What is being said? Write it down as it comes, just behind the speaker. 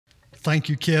Thank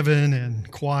you, Kevin and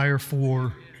choir,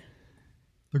 for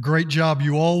the great job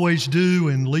you always do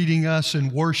in leading us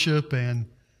in worship, and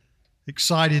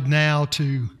excited now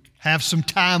to have some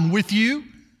time with you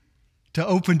to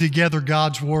open together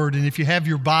God's Word. And if you have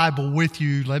your Bible with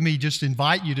you, let me just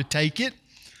invite you to take it.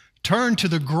 Turn to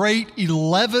the great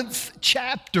 11th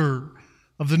chapter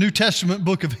of the New Testament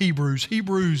book of Hebrews,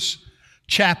 Hebrews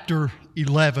chapter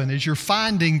 11. As you're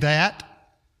finding that,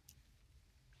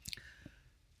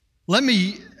 let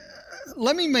me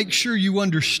make sure you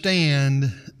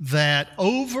understand that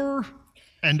over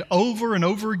and over and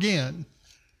over again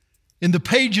in the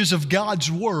pages of God's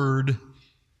Word,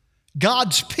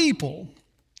 God's people,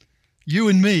 you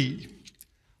and me,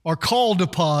 are called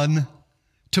upon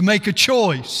to make a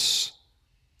choice.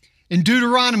 In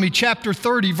Deuteronomy chapter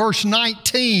 30, verse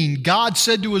 19, God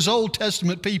said to His Old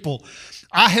Testament people,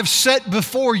 "I have set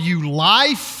before you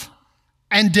life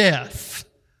and death,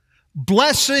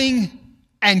 blessing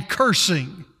and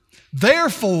cursing.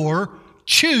 Therefore,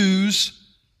 choose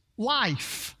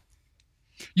life."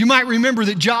 You might remember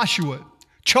that Joshua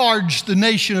charged the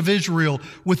nation of Israel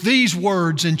with these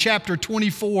words in chapter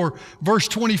 24, verse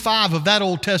 25 of that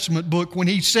Old Testament book, when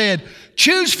he said,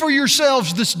 "Choose for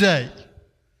yourselves this day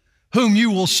whom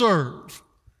you will serve,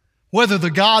 whether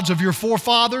the gods of your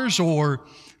forefathers or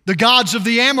the gods of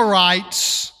the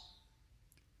Amorites.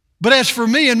 But as for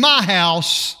me and my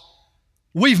house,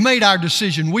 we've made our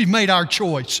decision. We've made our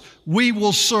choice. We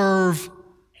will serve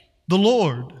the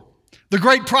Lord." The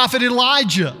great prophet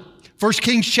Elijah, 1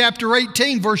 Kings chapter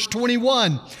 18, verse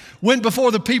 21, went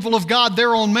before the people of God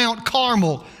there on Mount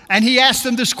Carmel, and he asked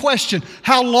them this question: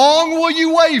 "How long will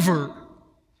you waver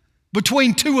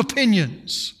between two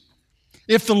opinions?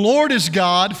 If the Lord is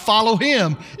God, follow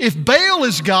Him. If Baal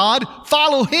is God,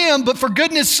 follow him. But for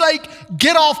goodness sake,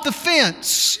 get off the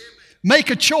fence. Make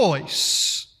a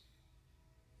choice."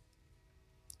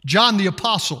 John the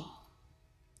Apostle,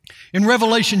 in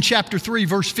Revelation chapter 3,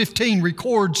 verse 15,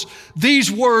 records these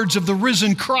words of the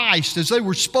risen Christ as they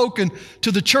were spoken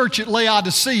to the church at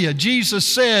Laodicea. Jesus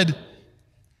said,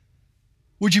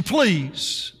 "Would you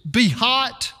please be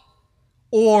hot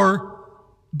or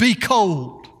be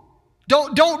cold?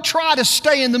 Don't try to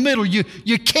stay in the middle.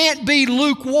 You can't be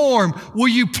lukewarm. Will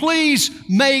you please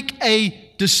make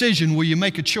a decision? Will you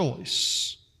make a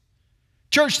choice?"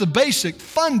 Church, the basic,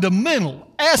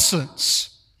 fundamental essence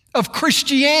of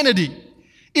Christianity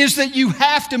is that you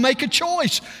have to make a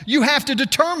choice. You have to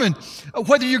determine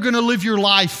whether you're going to live your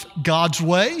life God's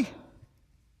way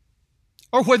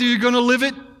or whether you're going to live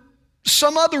it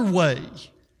some other way.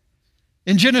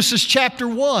 In Genesis chapter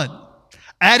 1,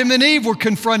 Adam and Eve were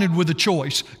confronted with a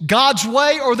choice: God's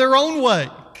way or their own way.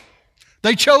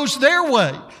 They chose their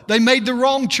way. They made the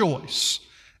wrong choice.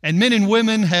 And men and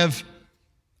women have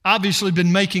obviously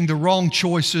been making the wrong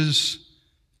choices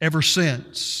ever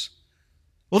since.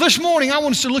 Well, this morning I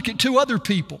want us to look at two other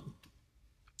people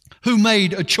who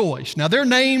made a choice. Now, their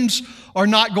names are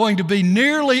not going to be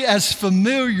nearly as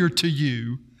familiar to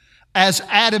you as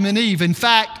Adam and Eve. In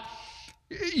fact,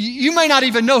 you may not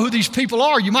even know who these people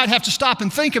are. You might have to stop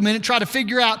and think a minute, try to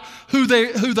figure out who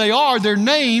they are. Their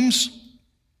names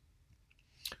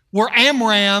were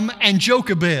Amram and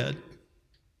Jochebed.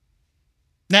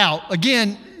 Now,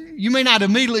 again, you may not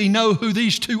immediately know who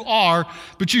these two are,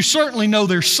 but you certainly know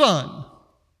their son.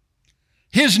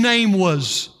 His name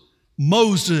was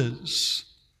Moses.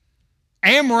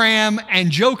 Amram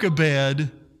and Jochebed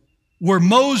were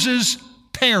Moses'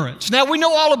 parents. Now, we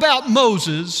know all about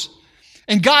Moses,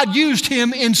 and God used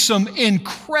him in some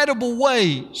incredible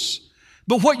ways.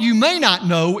 But what you may not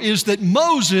know is that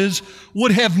Moses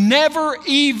would have never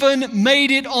even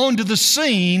made it onto the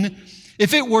scene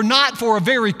if it were not for a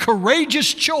very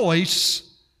courageous choice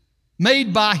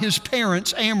made by his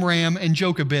parents, Amram and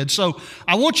Jochebed. So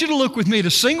I want you to look with me at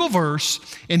a single verse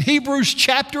in Hebrews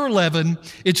chapter 11.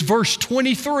 It's verse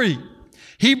 23.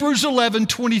 Hebrews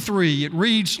 11:23. It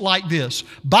reads like this: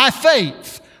 "By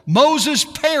faith, Moses'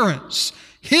 parents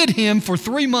hid him for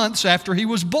 3 months after he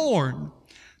was born,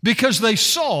 because they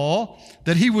saw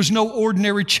that he was no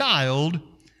ordinary child,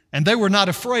 and they were not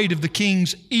afraid of the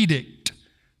king's edict."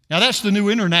 Now, that's the New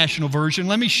International Version.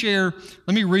 Let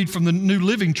me read from the New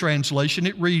Living Translation.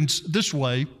 It reads this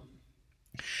way: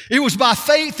 "It was by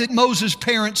faith that Moses'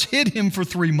 parents hid him for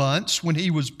 3 months when he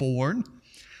was born.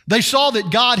 They saw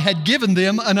that God had given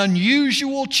them an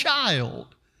unusual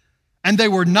child, and they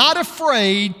were not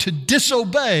afraid to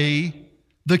disobey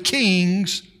the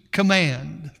king's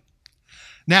command."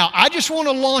 Now, I just want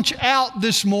to launch out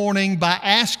this morning by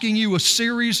asking you a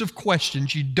series of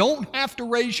questions. You don't have to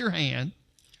raise your hand.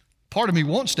 Part of me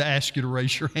wants to ask you to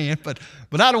raise your hand, but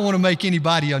I don't want to make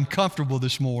anybody uncomfortable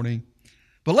this morning.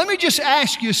 But let me just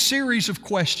ask you a series of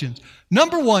questions.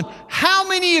 Number one, how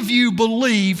many of you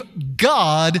believe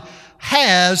God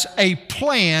has a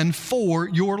plan for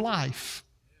your life?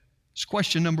 It's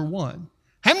question number one.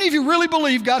 How many of you really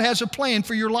believe God has a plan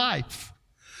for your life?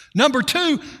 Number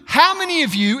two, how many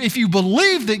of you, if you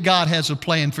believe that God has a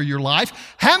plan for your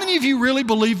life, how many of you really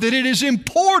believe that it is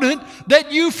important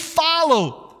that you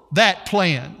follow that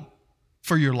plan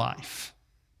for your life?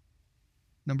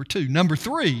 Number two. Number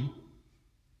three,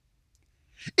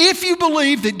 if you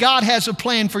believe that God has a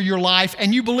plan for your life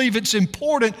and you believe it's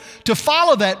important to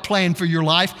follow that plan for your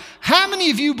life, how many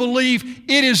of you believe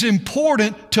it is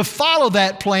important to follow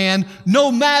that plan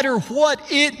no matter what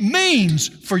it means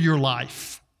for your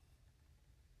life?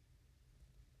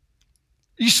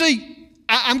 You see,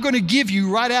 I'm going to give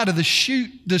you right out of the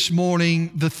chute this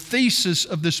morning the thesis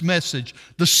of this message,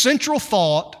 the central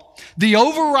thought, the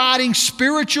overriding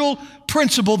spiritual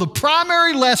principle, the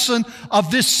primary lesson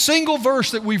of this single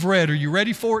verse that we've read. Are you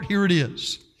ready for it? Here it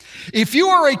is. If you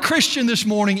are a Christian this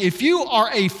morning, if you are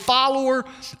a follower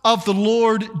of the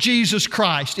Lord Jesus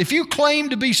Christ, if you claim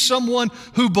to be someone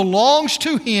who belongs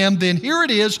to Him, then here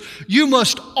it is. You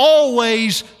must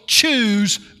always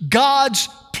choose God's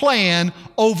plan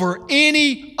over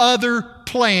any other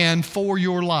plan for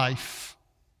your life.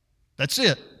 That's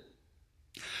it.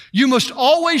 You must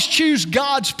always choose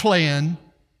God's plan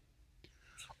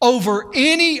over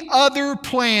any other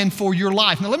plan for your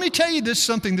life. Now, let me tell you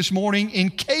something this morning in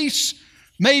case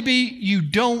maybe you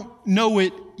don't know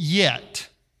it yet.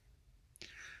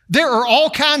 There are all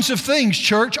kinds of things,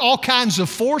 church, all kinds of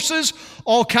forces,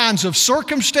 all kinds of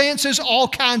circumstances, all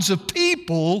kinds of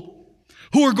people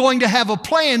who are going to have a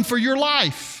plan for your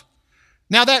life.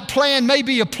 Now, that plan may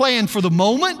be a plan for the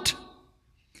moment.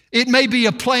 It may be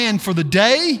a plan for the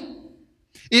day.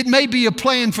 It may be a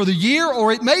plan for the year,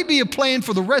 or it may be a plan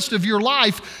for the rest of your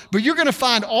life, but you're going to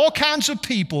find all kinds of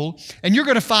people and you're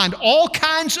going to find all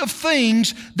kinds of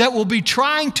things that will be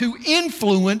trying to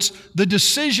influence the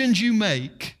decisions you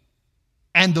make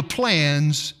and the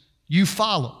plans you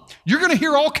follow. You're going to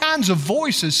hear all kinds of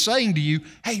voices saying to you,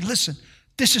 hey, listen,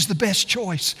 this is the best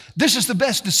choice. This is the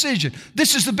best decision.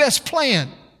 This is the best plan.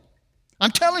 I'm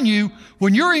telling you,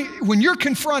 when you're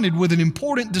confronted with an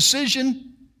important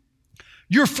decision,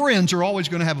 your friends are always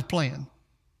going to have a plan.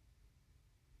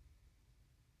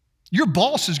 Your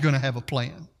boss is going to have a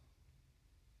plan.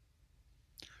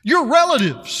 Your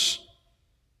relatives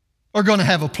are going to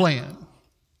have a plan.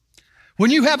 When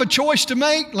you have a choice to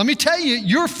make, let me tell you,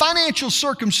 your financial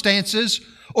circumstances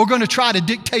are going to try to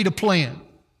dictate a plan.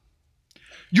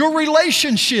 Your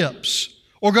relationships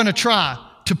are going to try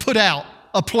to put out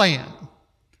a plan.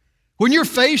 When you're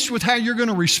faced with how you're going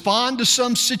to respond to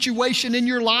some situation in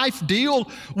your life, deal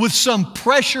with some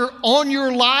pressure on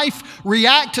your life,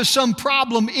 react to some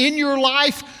problem in your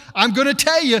life, I'm going to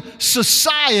tell you,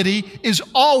 society is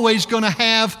always going to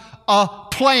have a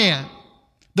plan.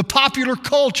 The popular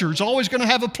culture is always going to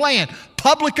have a plan.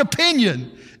 Public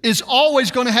opinion is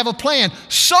always going to have a plan.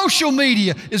 Social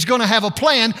media is going to have a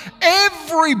plan.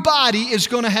 Everybody is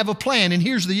going to have a plan. And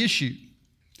here's the issue.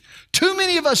 Too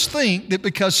many of us think that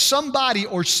because somebody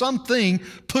or something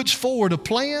puts forward a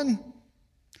plan,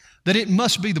 that it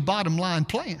must be the bottom line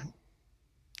plan.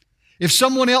 If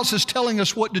someone else is telling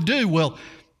us what to do, well,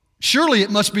 surely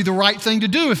it must be the right thing to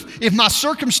do. If my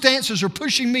circumstances are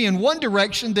pushing me in one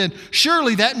direction, then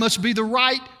surely that must be the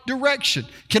right direction.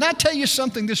 Can I tell you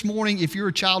something this morning? If you're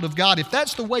a child of God, if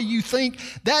that's the way you think,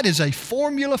 that is a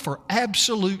formula for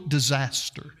absolute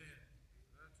disaster.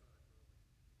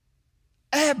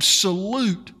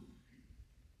 Absolute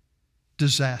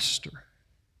disaster.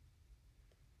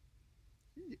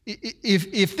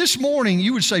 If this morning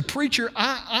you would say, preacher,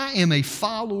 I am a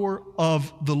follower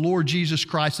of the Lord Jesus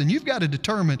Christ, then you've got to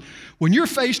determine when you're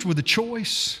faced with a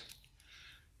choice,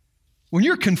 when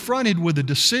you're confronted with a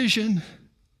decision,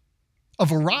 a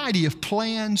variety of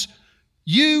plans,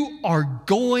 you are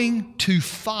going to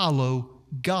follow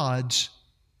God's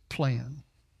plan.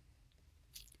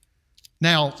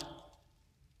 Now,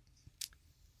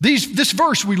 this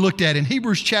verse we looked at in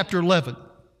Hebrews chapter 11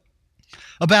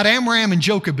 about Amram and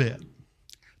Jochebed.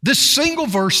 This single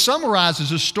verse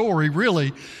summarizes a story,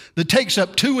 really, that takes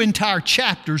up 2 entire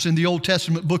chapters in the Old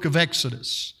Testament book of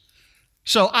Exodus.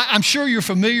 So I'm sure you're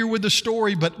familiar with the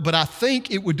story, but I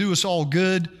think it would do us all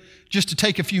good just to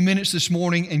take a few minutes this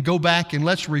morning and go back and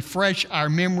let's refresh our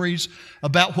memories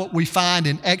about what we find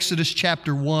in Exodus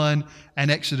chapter 1 and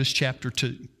Exodus chapter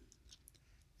 2.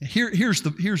 Here's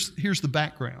the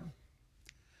background.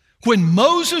 When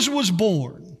Moses was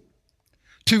born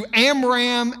to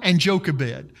Amram and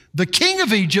Jochebed. The king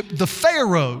of Egypt, the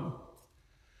Pharaoh,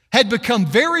 had become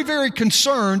very, very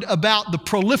concerned about the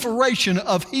proliferation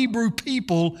of Hebrew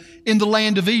people in the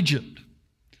land of Egypt.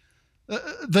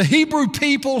 The Hebrew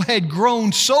people had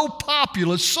grown so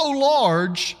populous, so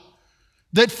large,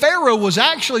 that Pharaoh was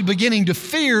actually beginning to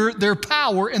fear their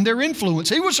power and their influence.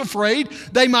 He was afraid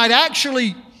they might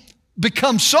actually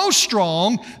become so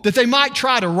strong that they might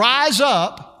try to rise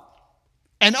up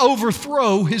and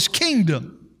overthrow his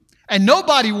kingdom. And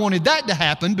nobody wanted that to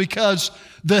happen because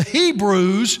the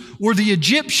Hebrews were the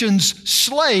Egyptians'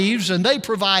 slaves, and they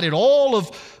provided all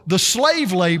of the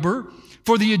slave labor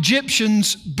for the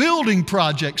Egyptians' building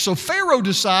projects. So Pharaoh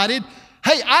decided,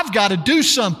 hey, I've got to do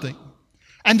something.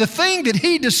 And the thing that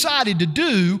he decided to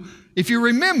do, if you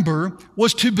remember,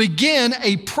 was to begin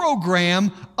a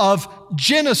program of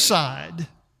genocide.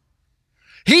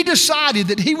 He decided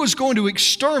that he was going to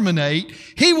exterminate,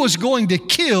 he was going to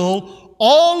kill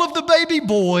all of the baby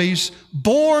boys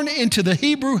born into the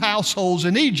Hebrew households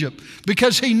in Egypt,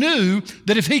 because he knew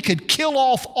that if he could kill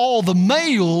off all the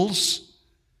males,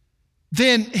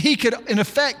 then he could, in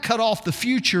effect, cut off the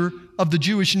future of the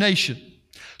Jewish nation.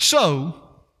 So,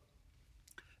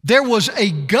 there was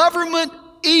a government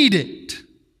edict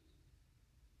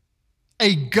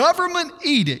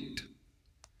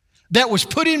that was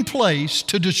put in place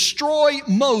to destroy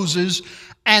Moses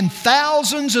and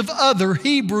thousands of other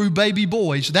Hebrew baby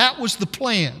boys. That was the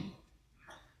plan.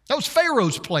 That was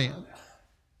Pharaoh's plan.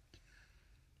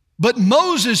 But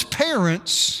Moses'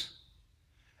 parents,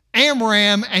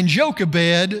 Amram and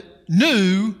Jochebed,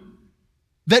 knew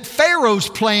that Pharaoh's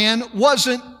plan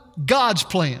wasn't God's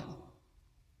plan.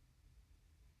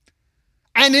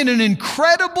 And in an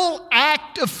incredible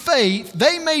act of faith,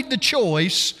 they made the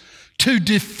choice to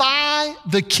defy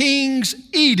the king's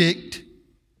edict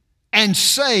and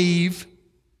save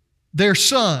their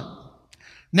son.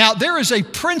 Now, there is a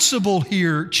principle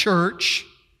here, church,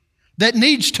 that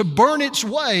needs to burn its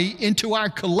way into our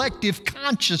collective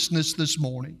consciousness this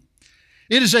morning.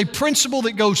 It is a principle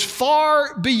that goes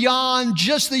far beyond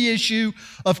just the issue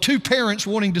of two parents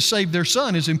wanting to save their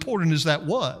son, as important as that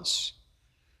was.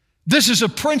 This is a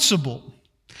principle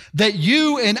that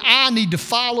you and I need to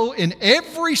follow in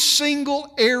every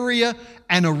single area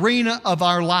and arena of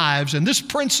our lives. And this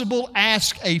principle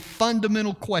asks a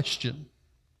fundamental question.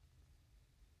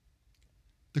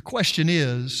 The question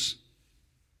is,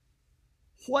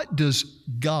 what does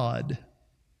God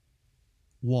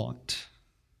want?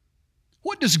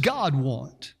 What does God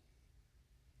want?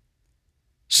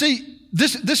 See,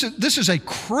 this is a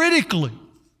critically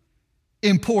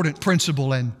important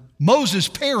principle, and Moses'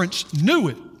 parents knew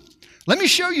it. Let me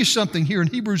show you something here in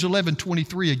Hebrews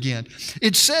 11:23 again.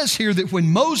 It says here that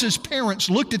when Moses' parents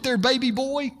looked at their baby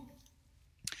boy,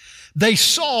 they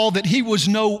saw that he was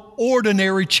no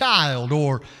ordinary child,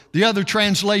 or the other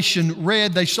translation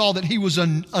read, they saw that he was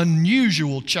an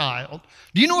unusual child.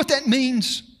 Do you know what that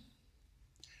means?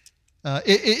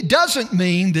 It doesn't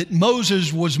mean that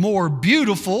Moses was more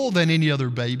beautiful than any other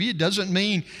baby. It doesn't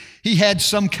mean he had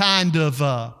some kind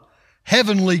of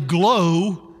heavenly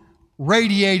glow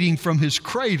radiating from his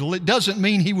cradle. It doesn't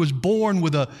mean he was born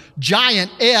with a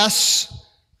giant S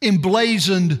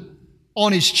emblazoned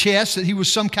on his chest, that he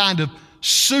was some kind of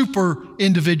super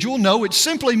individual. No, it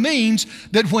simply means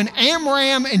that when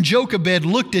Amram and Jochebed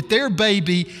looked at their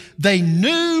baby, they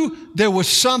knew there was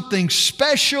something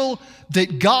special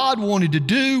that God wanted to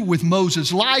do with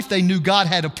Moses' life. They knew God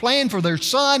had a plan for their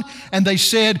son, and they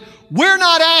said, we're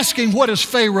not asking what does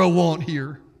Pharaoh want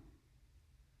here.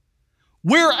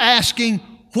 We're asking,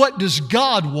 what does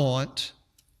God want?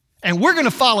 And we're going to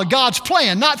follow God's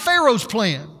plan, not Pharaoh's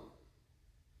plan.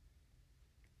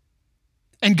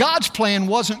 And God's plan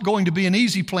wasn't going to be an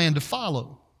easy plan to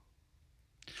follow.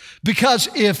 Because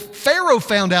if Pharaoh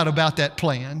found out about that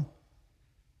plan,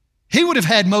 he would have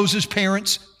had Moses'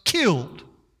 parents killed.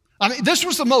 I mean, this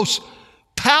was the most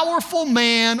powerful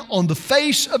man on the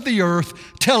face of the earth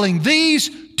telling these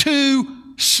two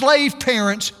slave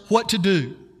parents what to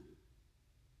do.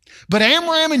 But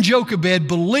Amram and Jochebed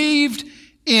believed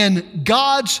in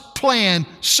God's plan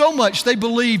so much, they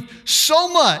believed so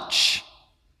much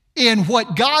in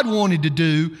what God wanted to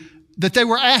do, that they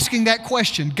were asking that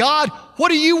question, God, what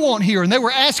do you want here? And they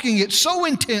were asking it so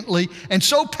intently and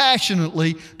so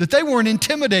passionately that they weren't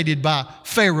intimidated by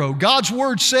Pharaoh. God's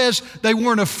word says they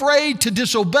weren't afraid to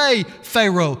disobey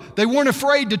Pharaoh. They weren't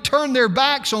afraid to turn their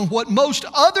backs on what most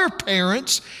other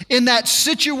parents in that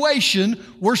situation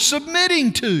were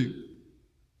submitting to.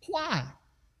 Why?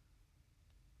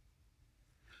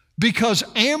 Because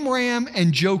Amram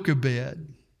and Jochebed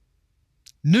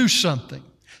knew something.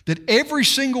 that every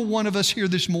single one of us here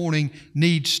this morning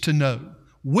needs to know.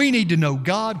 We need to know,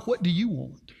 God, what do you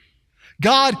want?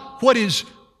 God, what is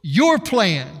your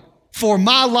plan for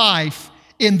my life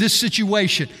in this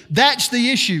situation? That's the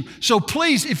issue. So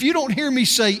please, if you don't hear me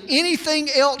say anything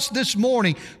else this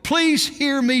morning, please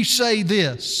hear me say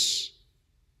this.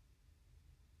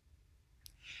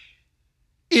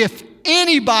 If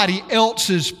anybody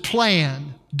else's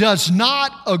plan does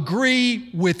not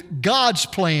agree with God's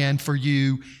plan for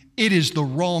you, it is the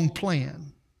wrong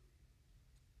plan.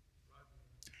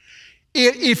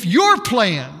 If your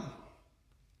plan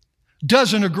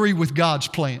doesn't agree with God's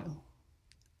plan,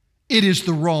 it is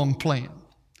the wrong plan.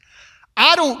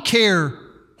 I don't care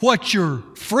what your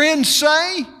friends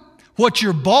say, what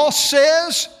your boss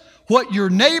says, what your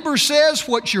neighbor says,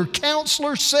 what your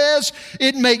counselor says.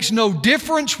 It makes no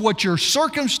difference what your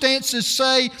circumstances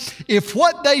say. If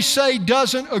what they say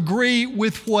doesn't agree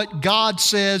with what God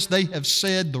says, they have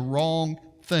said the wrong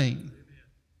thing.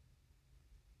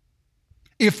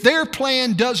 If their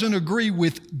plan doesn't agree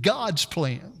with God's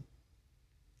plan,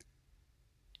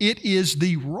 it is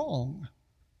the wrong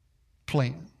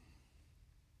plan.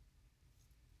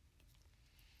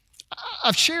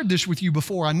 I've shared this with you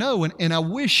before, I know, and I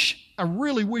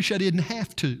really wish I didn't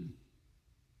have to.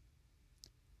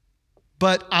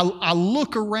 But I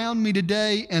look around me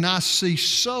today and I see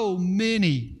so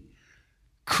many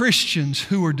Christians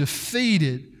who are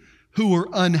defeated, who are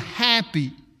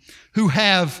unhappy, who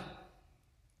have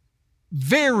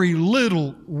very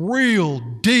little real,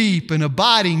 deep, and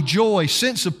abiding joy,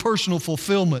 sense of personal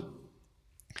fulfillment.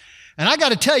 And I got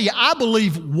to tell you, I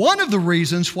believe one of the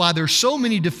reasons why there's so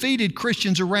many defeated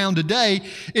Christians around today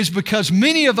is because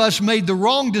many of us made the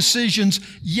wrong decisions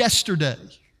yesterday.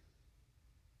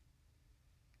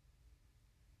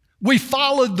 We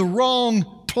followed the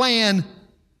wrong plan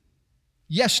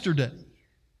yesterday.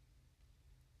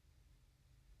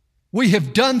 We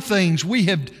have done things, we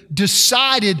have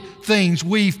decided things,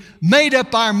 we've made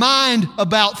up our mind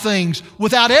about things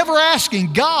without ever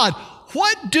asking, God,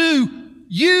 what do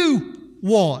you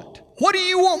want? What do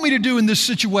you want me to do in this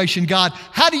situation, God?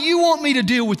 How do you want me to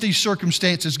deal with these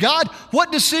circumstances? God,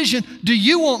 what decision do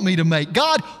you want me to make?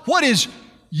 God, what is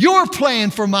your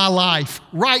plan for my life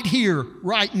right here,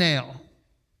 right now?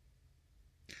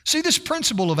 See, this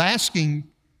principle of asking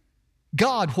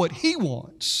God what He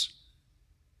wants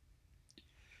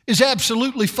is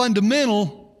absolutely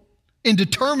fundamental in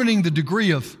determining the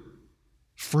degree of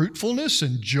fruitfulness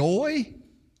and joy,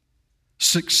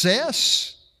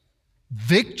 success,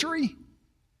 victory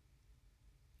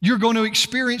you're going to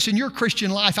experience in your Christian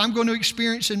life. I'm going to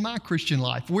experience in my Christian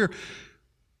life. We're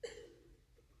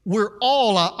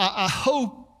all, I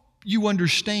hope you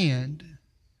understand,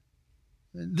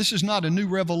 this is not a new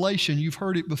revelation. You've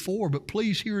heard it before, but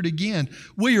please hear it again.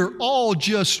 We are all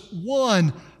just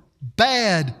one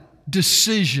bad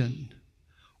decision,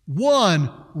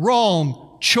 one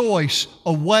wrong choice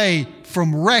away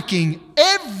from wrecking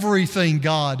everything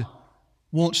God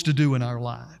wants to do in our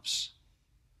lives.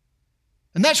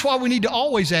 And that's why we need to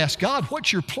always ask God,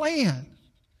 what's your plan?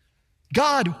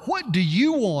 God, what do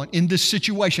you want in this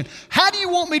situation? How do you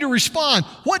want me to respond?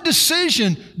 What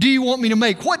decision do you want me to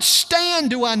make? What stand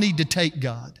do I need to take,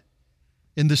 God,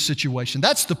 in this situation?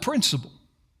 That's the principle.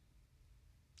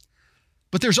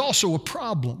 But there's also a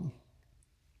problem.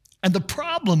 And the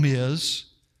problem is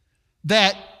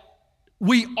that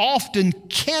we often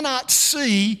cannot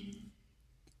see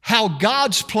how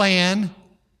God's plan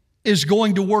is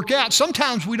going to work out.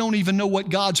 Sometimes we don't even know what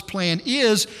God's plan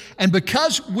is, and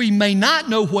because we may not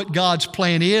know what God's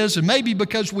plan is, and maybe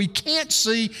because we can't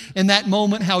see in that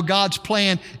moment how God's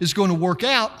plan is going to work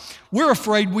out, we're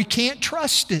afraid we can't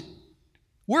trust it.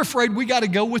 We're afraid we got to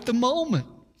go with the moment.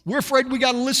 We're afraid we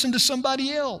got to listen to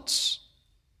somebody else.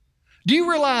 Do you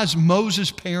realize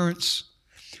Moses' parents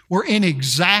were in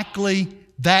exactly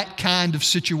that kind of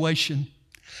situation?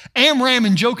 Amram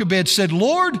and Jochebed said,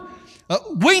 Lord,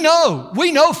 we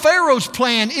know Pharaoh's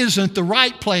plan isn't the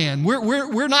right plan.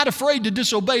 We're not afraid to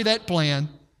disobey that plan.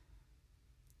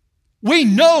 We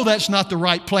know that's not the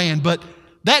right plan, but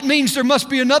that means there must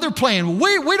be another plan.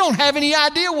 We don't have any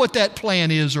idea what that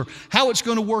plan is or how it's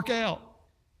going to work out.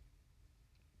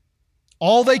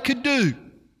 All they could do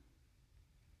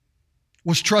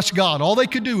was trust God. All they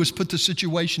could do was put the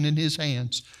situation in His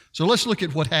hands. So let's look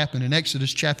at what happened in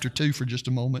Exodus chapter 2 for just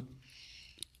a moment.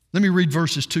 Let me read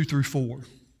verses 2 through 4.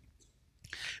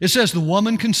 It says, the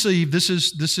woman conceived, this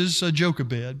is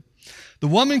Jochebed. The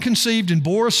woman conceived and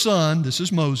bore a son, this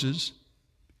is Moses.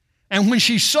 And when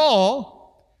she saw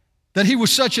that he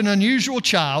was such an unusual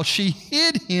child, she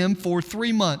hid him for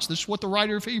 3 months. This is what the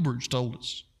writer of Hebrews told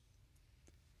us.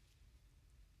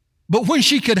 But when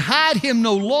she could hide him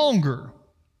no longer,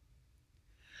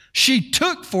 she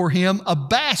took for him a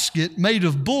basket made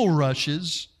of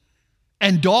bulrushes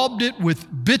and daubed it with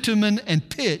bitumen and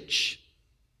pitch.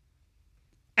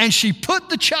 And she put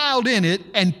the child in it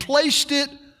and placed it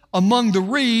among the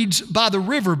reeds by the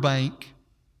riverbank.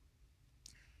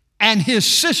 And his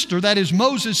sister, that is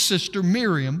Moses' sister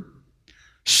Miriam,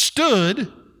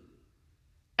 stood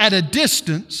at a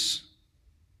distance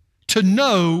to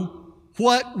know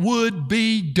what would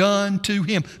be done to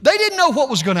him. They didn't know what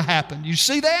was going to happen. You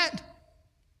see that?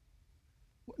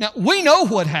 Now, we know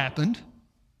what happened.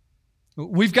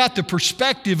 We've got the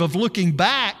perspective of looking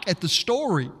back at the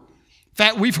story. In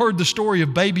fact, we've heard the story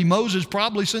of baby Moses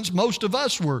probably since most of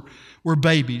us were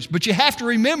babies. But you have to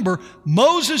remember,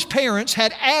 Moses' parents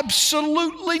had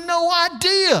absolutely no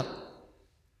idea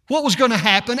what was going to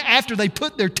happen after they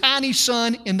put their tiny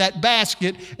son in that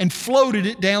basket and floated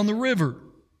it down the river.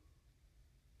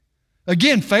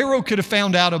 Again, Pharaoh could have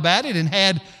found out about it and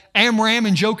had Amram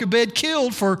and Jochebed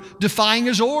killed for defying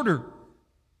his order.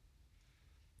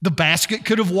 The basket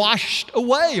could have washed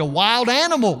away. A wild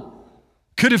animal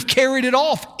could have carried it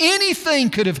off. Anything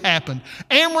could have happened.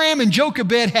 Amram and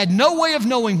Jochebed had no way of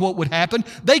knowing what would happen.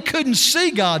 They couldn't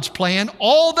see God's plan.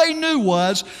 All they knew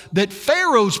was that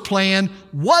Pharaoh's plan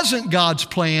wasn't God's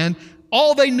plan.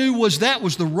 All they knew was that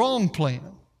was the wrong plan.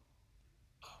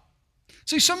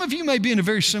 See, some of you may be in a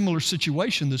very similar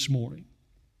situation this morning.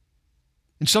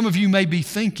 And some of you may be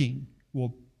thinking,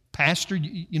 well, Pastor,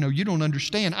 you don't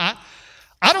understand. I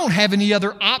don't have any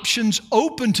other options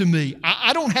open to me.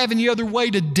 I don't have any other way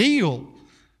to deal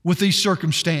with these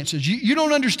circumstances. You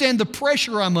don't understand the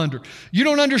pressure I'm under. You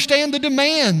don't understand the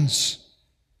demands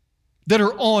that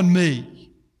are on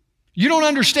me. You don't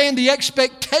understand the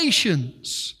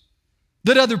expectations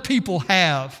that other people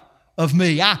have of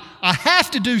me. I have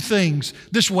to do things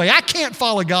this way. I can't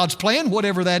follow God's plan,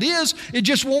 whatever that is. It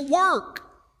just won't work.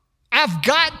 I've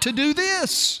got to do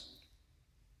this.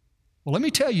 Well, let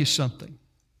me tell you something.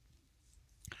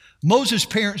 Moses'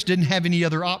 parents didn't have any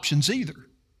other options either.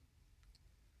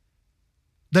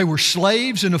 They were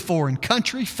slaves in a foreign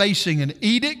country facing an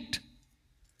edict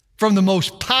from the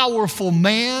most powerful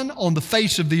man on the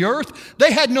face of the earth.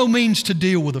 They had no means to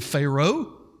deal with a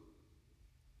Pharaoh.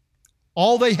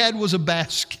 All they had was a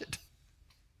basket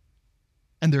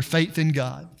and their faith in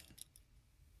God.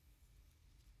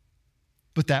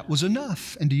 But that was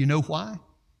enough. And do you know why?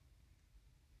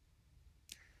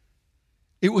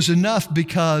 It was enough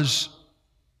because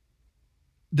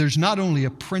there's not only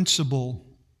a principle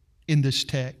in this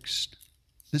text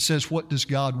that says, what does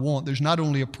God want? There's not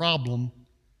only a problem,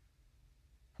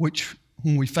 which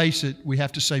when we face it, we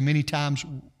have to say many times,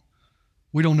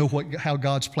 we don't know how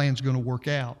God's plan is going to work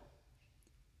out.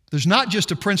 There's not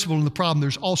just a principle in the problem,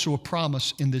 there's also a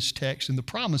promise in this text. And the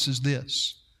promise is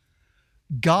this: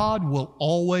 God will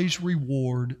always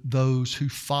reward those who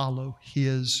follow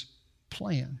His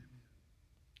plan.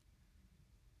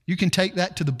 You can take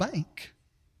that to the bank.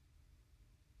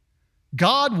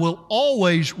 God will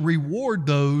always reward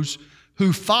those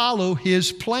who follow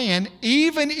His plan,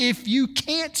 even if you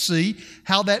can't see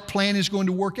how that plan is going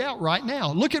to work out right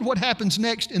now. Look at what happens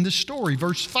next in this story,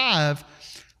 verse 5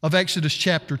 of Exodus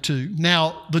chapter 2.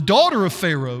 Now, the daughter of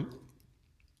Pharaoh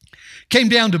came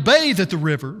down to bathe at the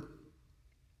river,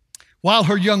 while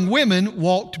her young women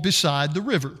walked beside the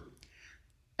river.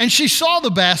 And she saw the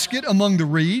basket among the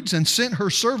reeds and sent her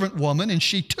servant woman, and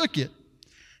she took it.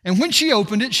 And when she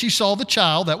opened it, she saw the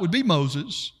child, that would be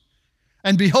Moses.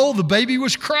 And behold, the baby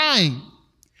was crying.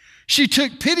 She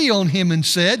took pity on him and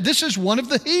said, "This is one of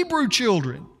the Hebrew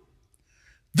children."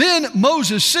 Then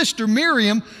Moses' sister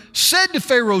Miriam said to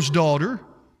Pharaoh's daughter,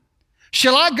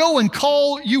 "Shall I go and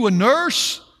call you a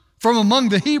nurse from among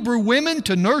the Hebrew women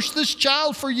to nurse this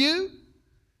child for you?"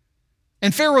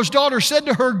 And Pharaoh's daughter said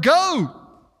to her, "Go."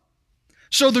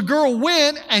 So the girl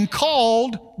went and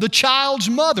called the child's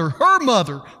mother, her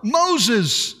mother,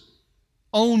 Moses'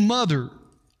 own mother.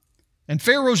 And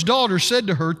Pharaoh's daughter said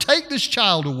to her, "Take this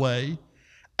child away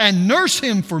and nurse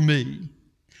him for me,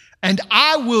 and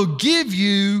I will give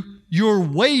you your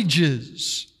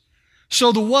wages."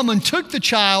 So the woman took the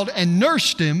child and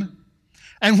nursed him.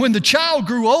 And when the child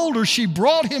grew older, she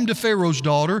brought him to Pharaoh's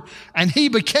daughter, and he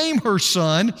became her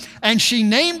son. And she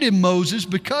named him Moses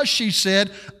because she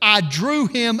said, "I drew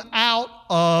him out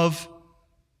of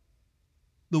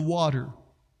the water."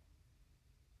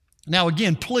 Now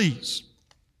again, please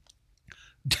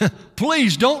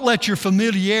don't let your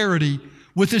familiarity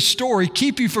with this story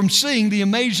keep you from seeing the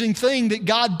amazing thing that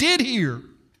God did here.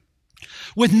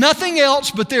 With nothing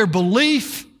else but their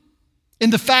belief in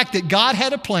the fact that God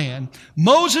had a plan.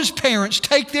 Moses' parents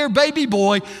take their baby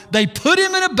boy, they put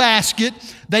him in a basket,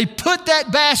 they put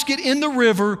that basket in the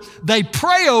river, they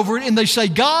pray over it, and they say,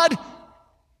 God,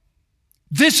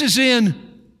 this is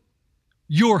in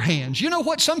your hands. You know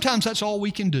what? Sometimes that's all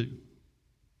we can do.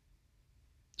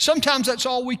 Sometimes that's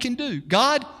all we can do.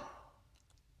 God,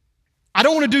 I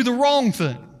don't want to do the wrong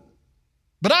thing,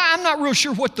 but I'm not real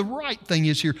sure what the right thing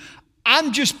is here.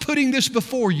 I'm just putting this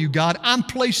before you, God. I'm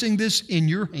placing this in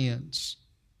your hands.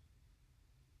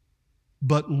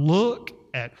 But look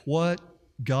at what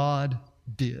God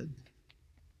did.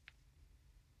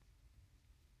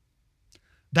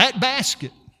 That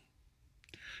basket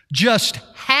just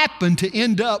happened to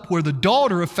end up where the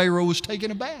daughter of Pharaoh was taking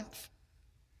a bath.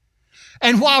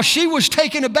 And while she was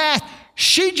taking a bath,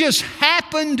 she just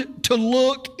happened to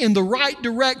look in the right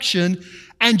direction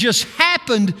and just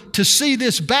happened to see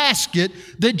this basket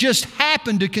that just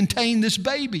happened to contain this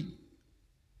baby.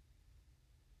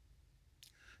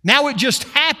 Now it just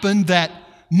happened that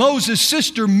Moses'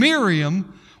 sister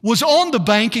Miriam was on the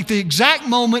bank at the exact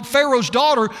moment Pharaoh's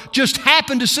daughter just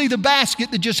happened to see the basket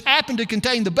that just happened to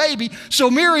contain the baby. So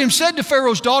Miriam said to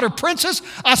Pharaoh's daughter, Princess,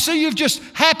 I see you've just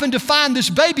happened to find this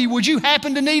baby. Would you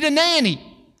happen to need a nanny?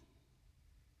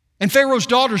 And Pharaoh's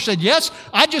daughter said, yes,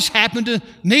 I just happen to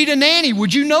need a nanny.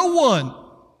 Would you know one?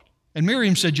 And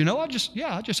Miriam said, I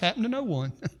just happen to know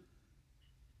one.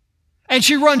 And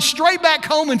she runs straight back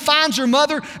home and finds her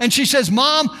mother, and she says,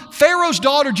 Mom, Pharaoh's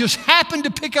daughter just happened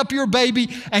to pick up your baby,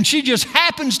 and she just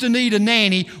happens to need a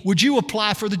nanny. Would you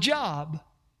apply for the job?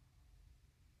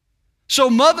 So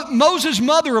Moses'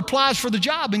 mother applies for the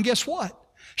job, and guess what?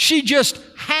 She just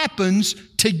happens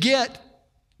to get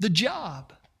the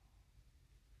job.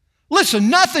 Listen,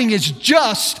 nothing is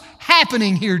just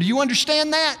happening here. Do you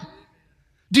understand that?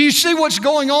 Do you see what's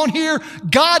going on here?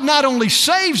 God not only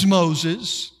saves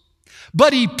Moses,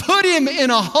 but He put him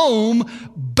in a home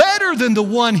better than the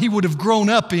one he would have grown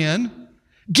up in,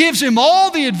 gives him all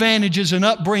the advantages and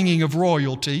upbringing of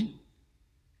royalty,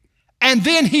 and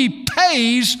then He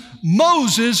pays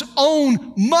Moses'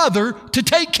 own mother to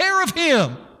take care of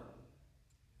him.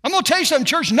 I'm going to tell you something,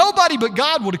 church. Nobody but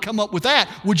God would have come up with that.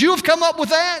 Would you have come up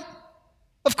with that?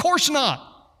 Of course not.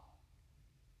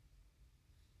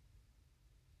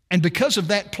 And because of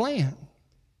that plan,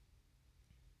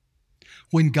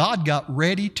 when God got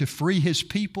ready to free His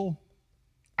people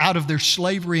out of their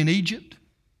slavery in Egypt,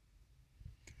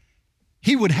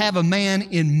 He would have a man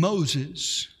in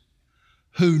Moses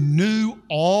who knew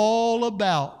all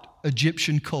about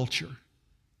Egyptian culture,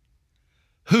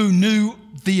 who knew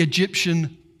the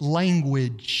Egyptian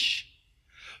language,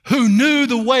 who knew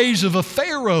the ways of a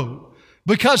Pharaoh,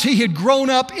 because he had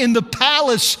grown up in the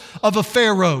palace of a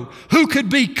Pharaoh, who could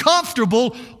be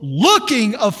comfortable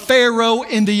looking a Pharaoh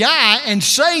in the eye and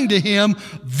saying to him,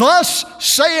 Thus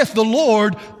saith the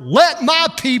Lord, let my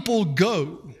people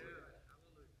go.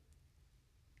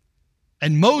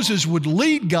 And Moses would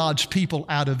lead God's people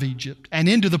out of Egypt and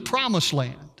into the promised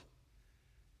land.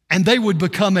 And they would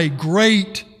become a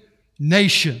great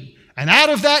nation. And out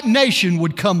of that nation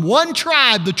would come one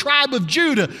tribe, the tribe of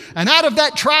Judah. And out of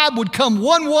that tribe would come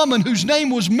one woman whose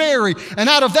name was Mary. And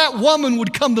out of that woman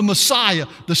would come the Messiah,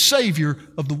 the Savior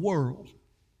of the world.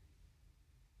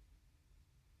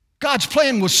 God's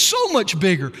plan was so much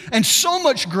bigger and so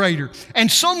much greater and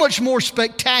so much more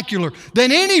spectacular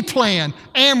than any plan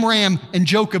Amram and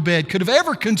Jochebed could have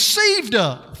ever conceived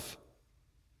of.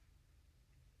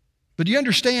 But do you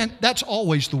understand? That's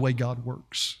always the way God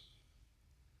works.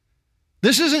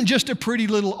 This isn't just a pretty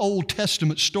little Old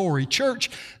Testament story.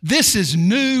 Church, this is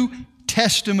New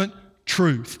Testament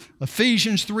truth.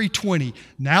 Ephesians 3:20.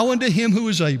 Now unto Him who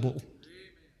is able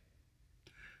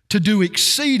to do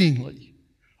exceedingly,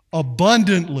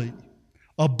 abundantly,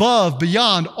 above,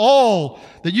 beyond all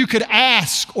that you could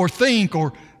ask or think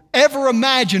or ever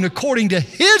imagine, according to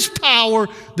His power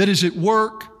that is at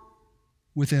work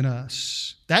within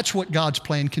us. That's what God's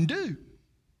plan can do.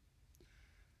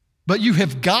 But you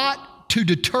have got to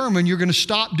determine you're going to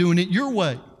stop doing it your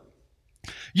way.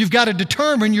 You've got to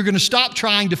determine you're going to stop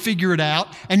trying to figure it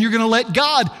out and you're going to let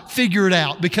God figure it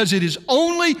out, because it is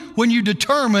only when you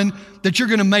determine that you're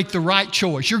going to make the right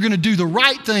choice, you're going to do the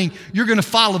right thing, you're going to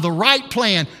follow the right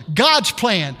plan, God's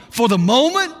plan for the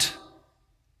moment,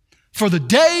 for the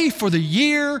day, for the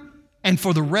year, and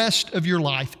for the rest of your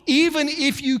life, even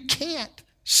if you can't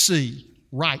see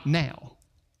right now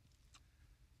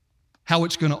how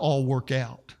it's going to all work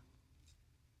out.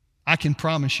 I can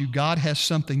promise you God has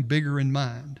something bigger in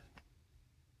mind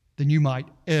than you might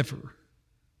ever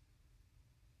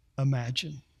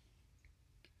imagine.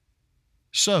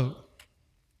 So,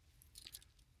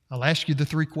 I'll ask you the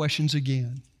three questions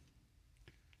again.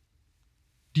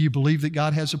 Do you believe that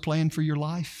God has a plan for your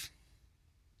life?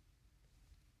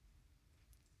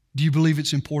 Do you believe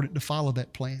it's important to follow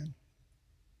that plan?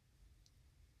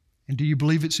 And do you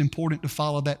believe it's important to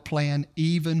follow that plan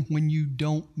even when you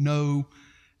don't know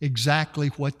exactly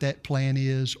what that plan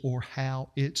is or how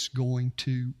it's going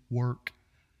to work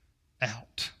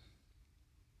out?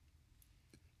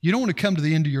 You don't want to come to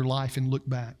the end of your life and look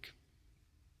back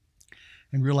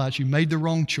and realize you made the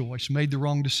wrong choice, made the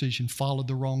wrong decision, followed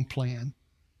the wrong plan.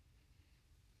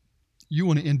 You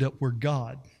want to end up where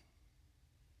God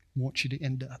wants you to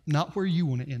end up, not where you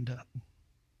want to end up.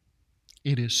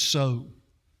 It is so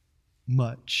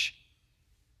much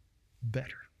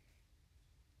better.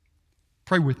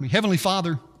 Pray with me. Heavenly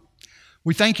Father,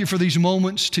 we thank you for these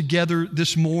moments together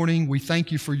this morning. We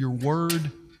thank you for your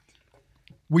word.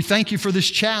 We thank you for this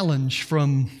challenge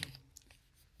from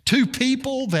two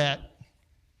people that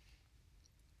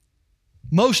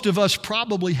most of us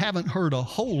probably haven't heard a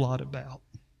whole lot about,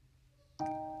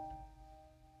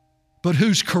 but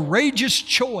whose courageous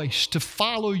choice to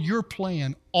follow your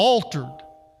plan altered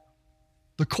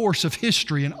the course of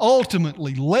history and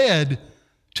ultimately led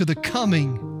to the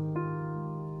coming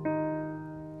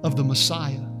of the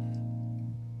Messiah.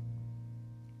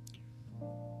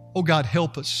 Oh God,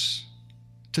 help us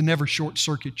to never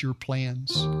short-circuit your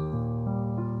plans.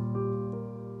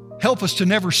 Help us to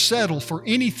never settle for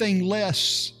anything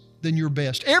less than your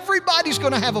best. Everybody's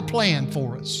going to have a plan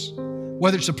for us,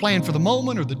 whether it's a plan for the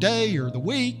moment or the day or the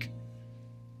week,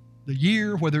 the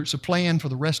year, whether it's a plan for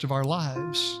the rest of our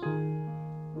lives.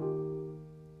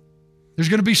 There's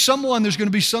going to be someone, there's going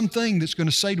to be something that's going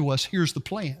to say to us, here's the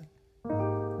plan.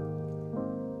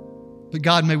 But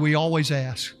God, may we always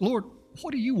ask, Lord,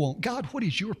 what do you want? God, what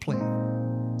is your plan?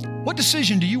 What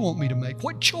decision do you want me to make?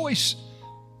 What choice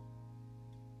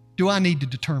do I need to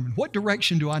determine? What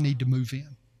direction do I need to move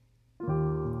in?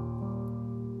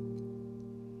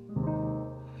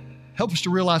 Help us to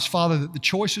realize, Father, that the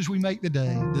choices we make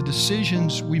today, the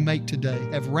decisions we make today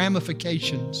have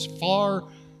ramifications far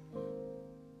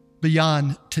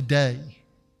beyond today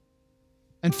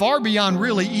and far beyond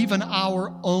really even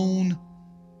our own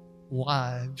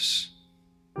lives.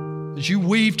 As you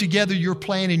weave together your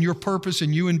plan and your purpose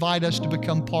and you invite us to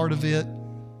become part of it,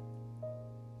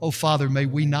 oh Father, may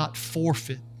we not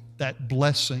forfeit that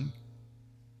blessing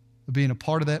of being a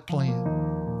part of that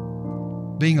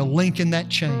plan, being a link in that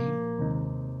chain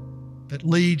that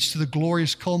leads to the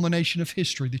glorious culmination of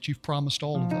history that you've promised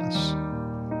all of us.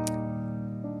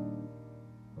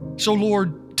 So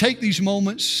Lord, take these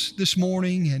moments this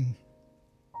morning, and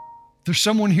if there's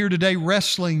someone here today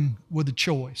wrestling with a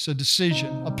choice, a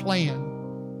decision, a plan,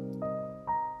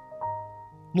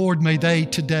 Lord, may they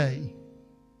today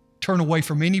turn away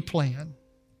from any plan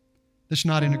that's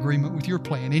not in agreement with your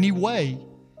plan, any way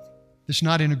that's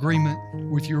not in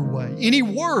agreement with your way, any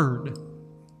word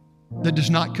that does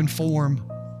not conform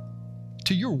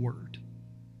to your word.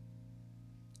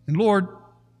 And Lord,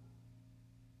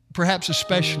 perhaps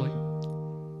especially,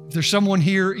 if there's someone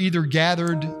here either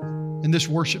gathered in this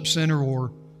worship center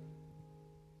or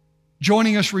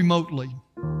joining us remotely,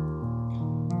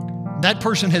 that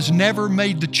person has never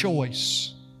made the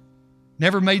choice,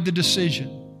 never made the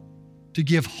decision to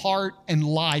give heart and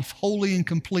life wholly and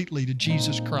completely to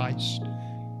Jesus Christ,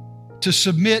 to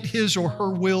submit his or her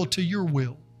will to your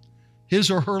will,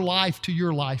 his or her life to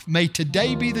your life. May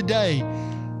today be the day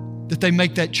that they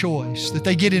make that choice, that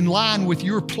they get in line with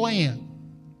your plan,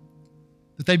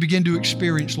 that they begin to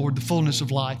experience, Lord, the fullness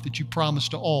of life that you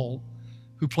promised to all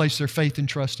who place their faith and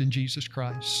trust in Jesus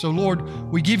Christ. So, Lord,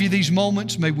 we give you these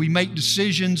moments. May we make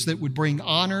decisions that would bring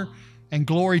honor and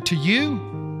glory to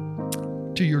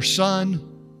you, to your Son,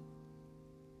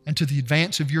 and to the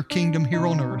advance of your kingdom here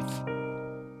on earth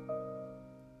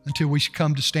until we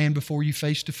come to stand before you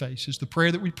face to face is the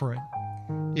prayer that we pray.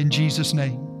 In Jesus'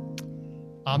 name,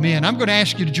 amen. I'm going to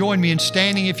ask you to join me in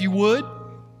standing if you would.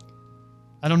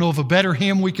 I don't know of a better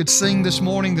hymn we could sing this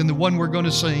morning than the one we're going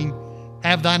to sing,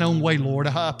 Have Thine Own Way, Lord.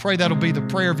 I pray that'll be the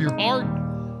prayer of your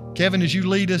heart. Kevin, as you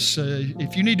lead us,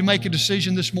 if you need to make a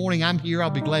decision this morning, I'm here. I'll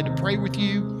be glad to pray with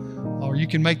you, or you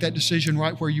can make that decision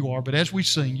right where you are. But as we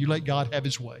sing, you let God have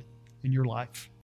his way in your life.